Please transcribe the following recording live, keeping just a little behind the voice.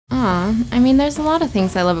I mean, there's a lot of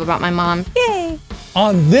things I love about my mom. Yay!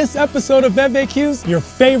 On this episode of FAQs, your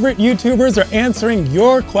favorite YouTubers are answering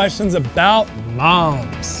your questions about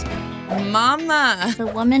moms. Mama. The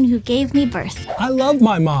woman who gave me birth. I love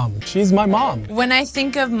my mom. She's my mom. When I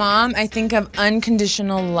think of mom, I think of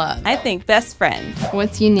unconditional love. I think best friend.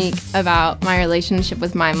 What's unique about my relationship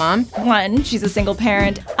with my mom? One, she's a single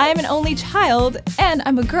parent. I'm an only child, and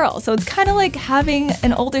I'm a girl, so it's kind of like having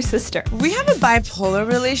an older sister. We have a bipolar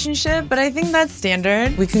relationship, but I think that's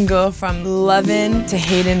standard. We can go from loving to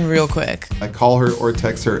hating real quick. I call her or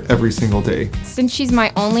text her every single day. Since she's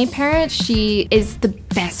my only parent, she is the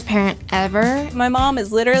best parent ever. My mom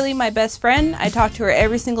is literally my best friend. I talk to her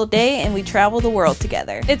every single day, and we travel the world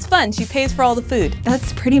together. It's fun. She pays for all the food.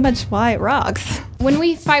 That's pretty much why it rocks. When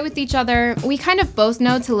we fight with each other, we kind of both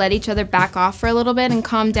know to let each other back off for a little bit and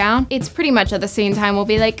calm down. It's pretty much at the same time we'll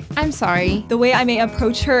be like, I'm sorry. The way I may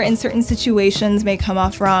approach her in certain situations may come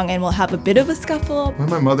off wrong, and we'll have a bit of a scuffle. When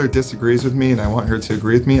my mother disagrees with me and I want her to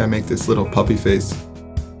agree with me, I make this little puppy face.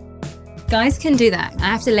 Guys can do that. I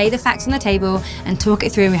have to lay the facts on the table and talk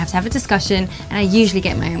it through, and we have to have a discussion, and I usually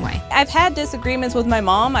get my own way. I've had disagreements with my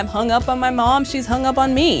mom. I've hung up on my mom. She's hung up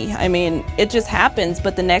on me. I mean, it just happens,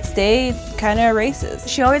 but the next day kind of erases.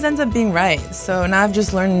 She always ends up being right, so now I've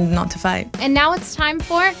just learned not to fight. And now it's time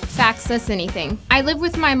for Facts Us Anything. I live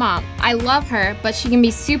with my mom. I love her, but she can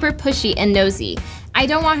be super pushy and nosy. I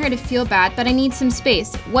don't want her to feel bad, but I need some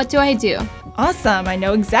space. What do I do? Awesome, I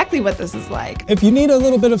know exactly what this is like. If you need a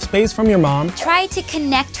little bit of space from your mom, Try to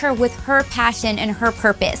connect her with her passion and her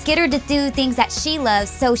purpose. Get her to do things that she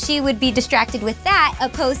loves so she would be distracted with that,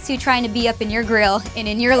 opposed to trying to be up in your grill and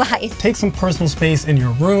in your life. take some personal space in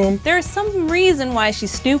your room. There's some reason why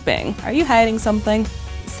she's snooping. Are you hiding something?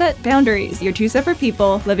 Set boundaries. You're two separate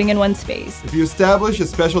people living in one space. If you establish a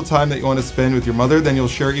special time that you want to spend with your mother, then you'll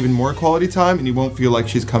share even more quality time and you won't feel like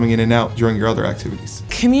she's coming in and out during your other activities.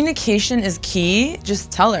 Communication is key.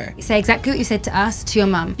 Just tell her. Say exactly what you said to us to your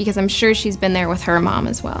mum. Because I'm sure she's been there with her mom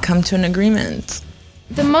as well. Come to an agreement.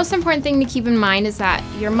 The most important thing to keep in mind is that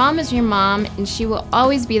your mom is your mom and she will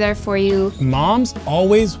always be there for you. Moms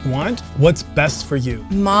always want what's best for you.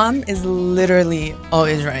 Mom is literally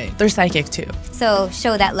always right. They're psychic too. So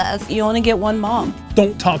show that love. You only get one mom.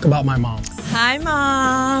 Don't talk about my mom. Hi,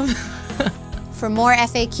 Mom. For more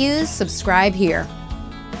FAQs, subscribe here.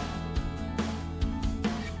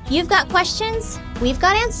 You've got questions? We've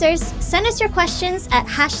got answers. Send us your questions at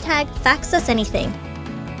 #FactsUsAnything.